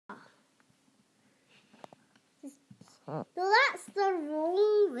So that's the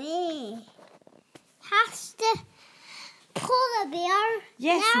wrong way. Has to pull a bear.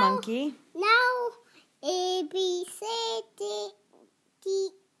 Yes, now, monkey. Now, A, B, C, D,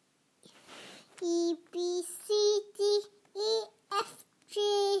 E, B, C, D, E, F,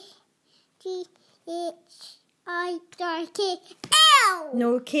 G, G, H, I, K, L.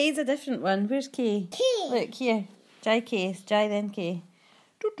 No, K's a different one. Where's K? K. Look, here. J, K. J, then K.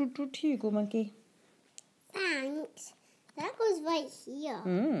 Here you go, monkey. Thanks. That goes right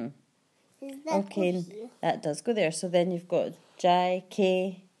here. Does that Okay, go here? that does go there. So then you've got J,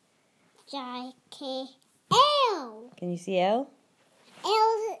 K. J, K, L. Can you see L?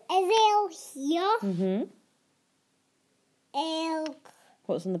 L is L here. Mm-hmm. L.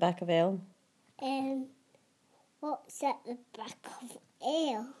 What's on the back of L? What's at the back of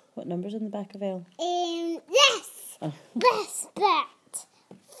L? What number's on the back of L? This. Oh. This bit.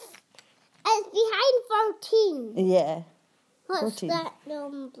 It's behind 14. Yeah. What's 14. that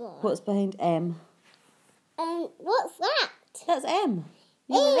number? What's behind M? What's that? That's M.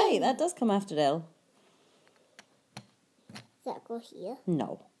 You were right. That does come after L. Does that go here?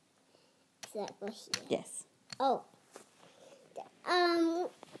 No. Does that go here? Yes. Oh.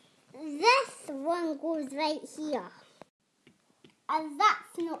 This one goes right here. And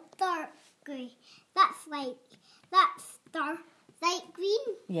that's not dark grey. That's light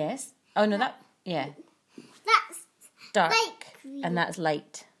green. Yes. Oh, no, yeah. That's Dark. light green. And that's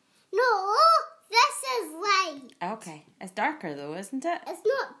light. No, this is light. Okay. It's darker, though, isn't it? It's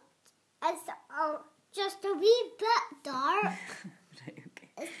not. It's just a wee bit dark. Right, okay.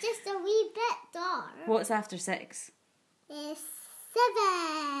 It's just a wee bit dark. What's after 6? It's 7.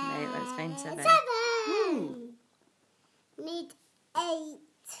 Right, let's find 7. 7. Need 8.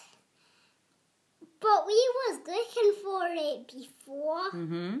 But we was looking for it before.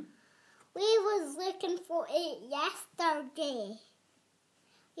 Mm-hmm. We was looking for it yesterday.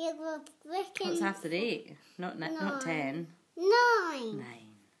 We was looking. What's after 8? Not 10. 9. 9.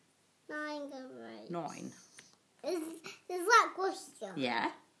 9 goes right. 9. Does that go here? Yeah,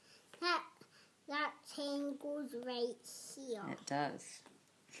 That 10 goes right here. it does.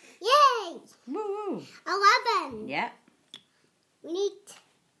 Yay! Woo! 11. Yeah. We need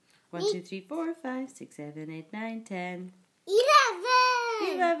 1, 2, 3, 4, 5, 6, 7, 8, 9, 10.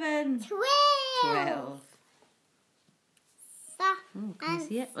 11. 12. 12. Oh, can you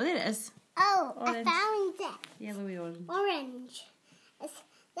see it? Oh, there it is. Oh, Orange. I found it. Yellowy orange. Orange.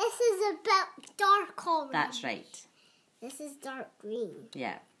 This is a bit dark orange. That's right. This is dark green.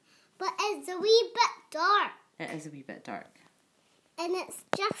 Yeah, But it's a wee bit dark. it is a wee bit dark. And it's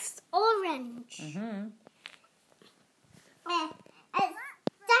just orange. Mm-hmm. It's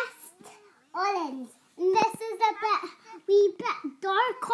just orange. And this is a wee bit dark